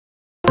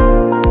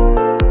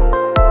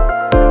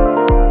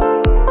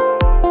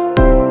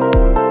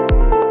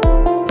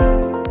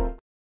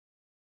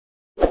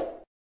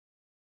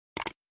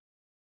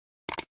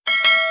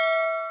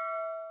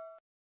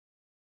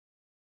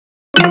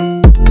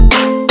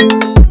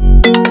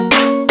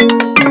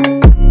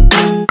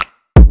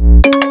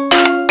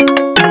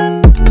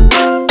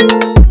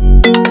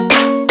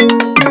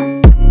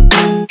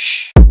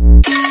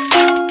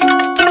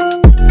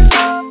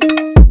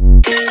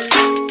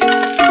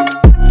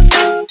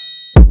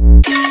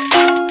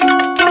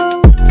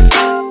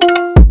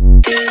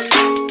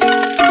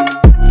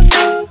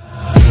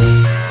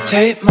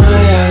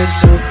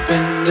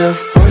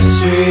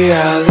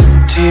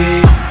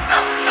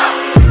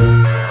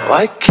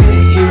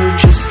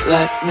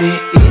me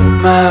eat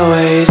my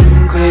weight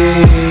in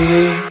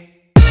glee.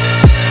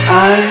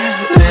 I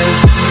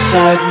live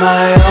inside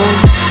my own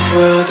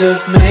world of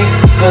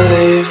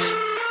make-believe.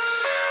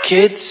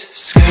 Kids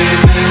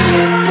screaming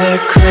in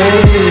their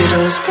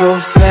cradles,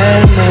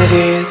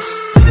 profanities.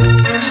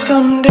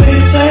 Some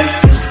days I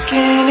feel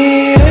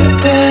skinnier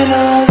than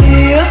all the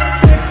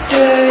other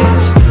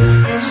days.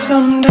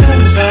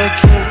 Sometimes I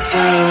can't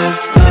tell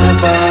if my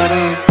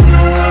body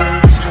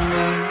belongs to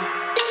me.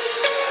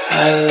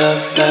 I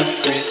love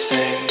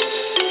everything.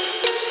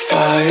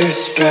 Fire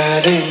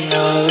spreading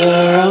all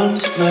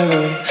around my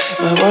room.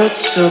 My world's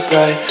so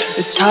bright,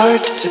 it's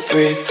hard to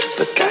breathe,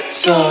 but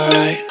that's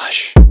alright.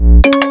 Hush.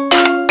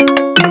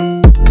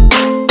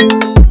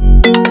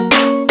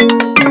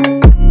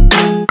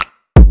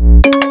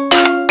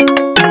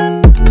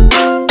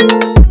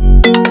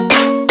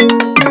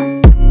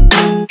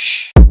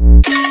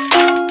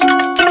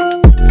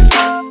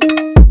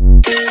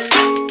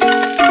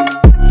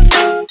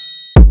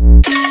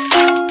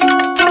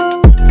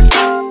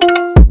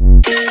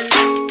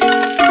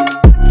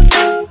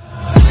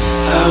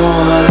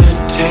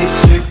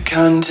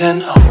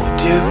 Content, hold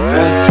your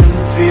breath and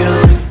feel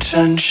the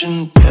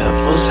tension.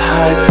 Devils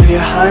hide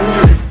behind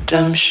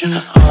redemption.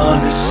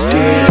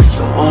 Honesty is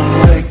the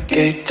one-way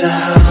gate to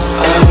hell.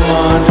 I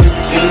wanna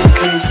taste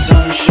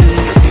consumption.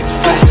 Breathe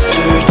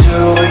faster to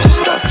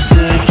waste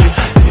oxygen.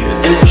 Hear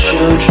the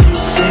children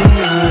sing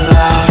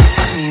aloud.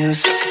 It's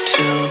music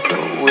till the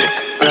wick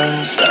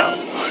burns out.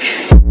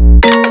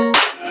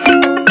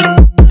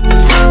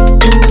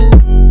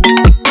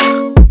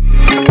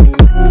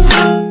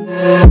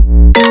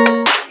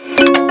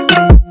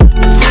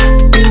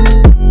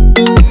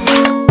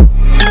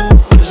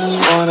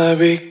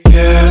 Be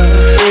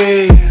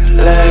carefree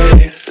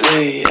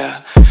lately,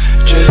 yeah.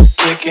 Just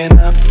picking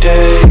up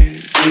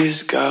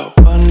daisies. Got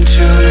one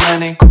too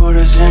many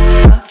quarters in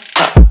my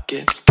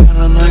pockets.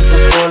 Counting like the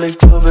 4-leaf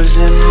clovers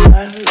in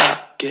my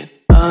locket.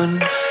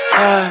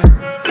 Untied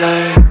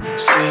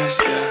laces,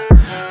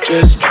 yeah.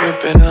 Just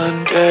tripping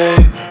on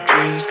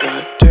daydreams.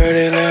 Got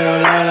dirty little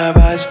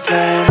lullabies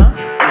playing on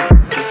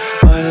repeat.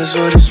 Might as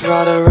well just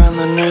ride around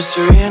the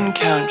nursery and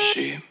count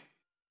sheep.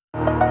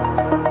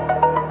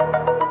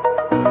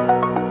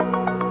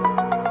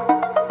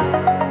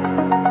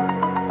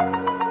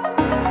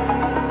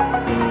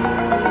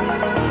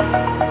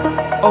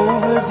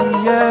 Over the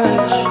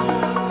edge,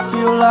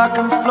 feel like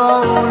I'm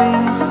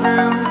floating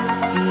through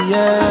the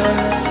air.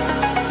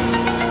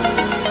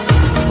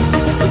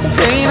 The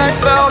pain I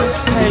felt is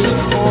paid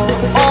for,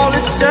 all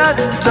is said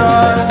and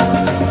done.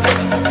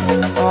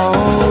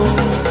 Oh,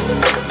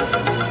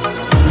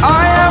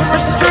 I am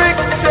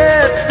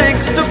restricted,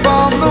 fixed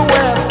upon the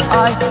web.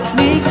 I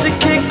need to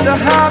kick the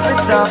habit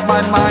that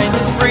my mind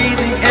is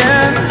breathing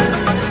in.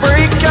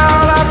 Break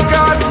out, I've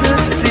got to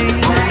see.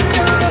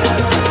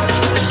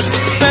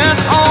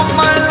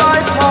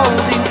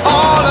 Holding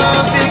all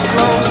of it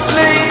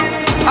closely,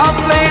 I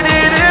played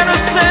it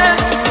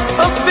innocent,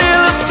 a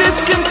feel of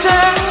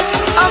discontent.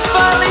 I'm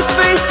finally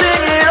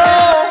facing it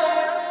all,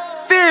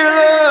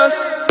 fearless.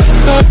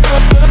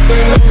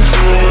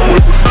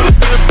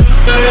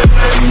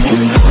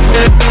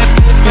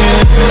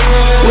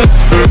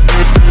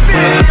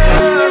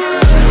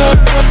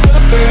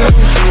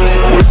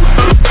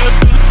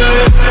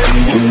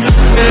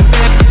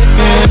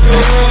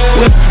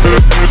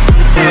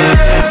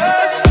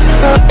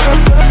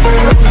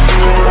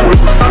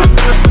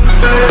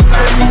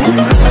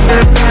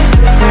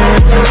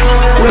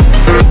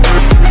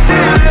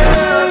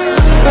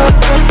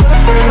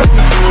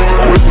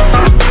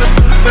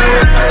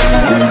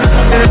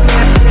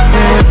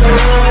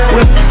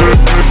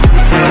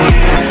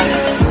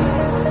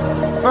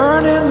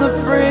 Burning the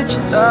bridge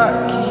that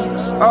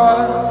keeps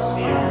us.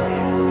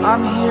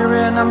 I'm here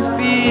and I'm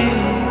feeling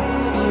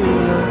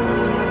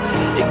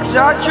fearless.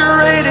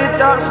 Exaggerated,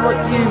 that's what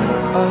you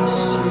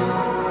assume.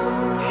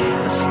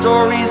 The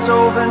story's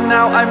over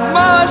now, I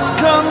must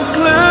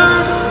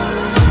conclude.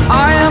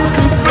 I am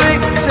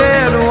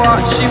conflicted,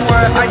 watching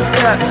where I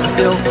step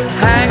still,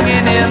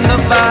 hanging in the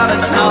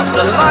balance. Not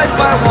the life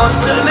I want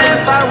to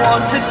live, I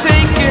want to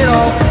take it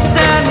all.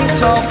 Standing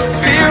tall,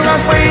 fear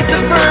I've weighed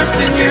the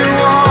person you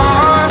are.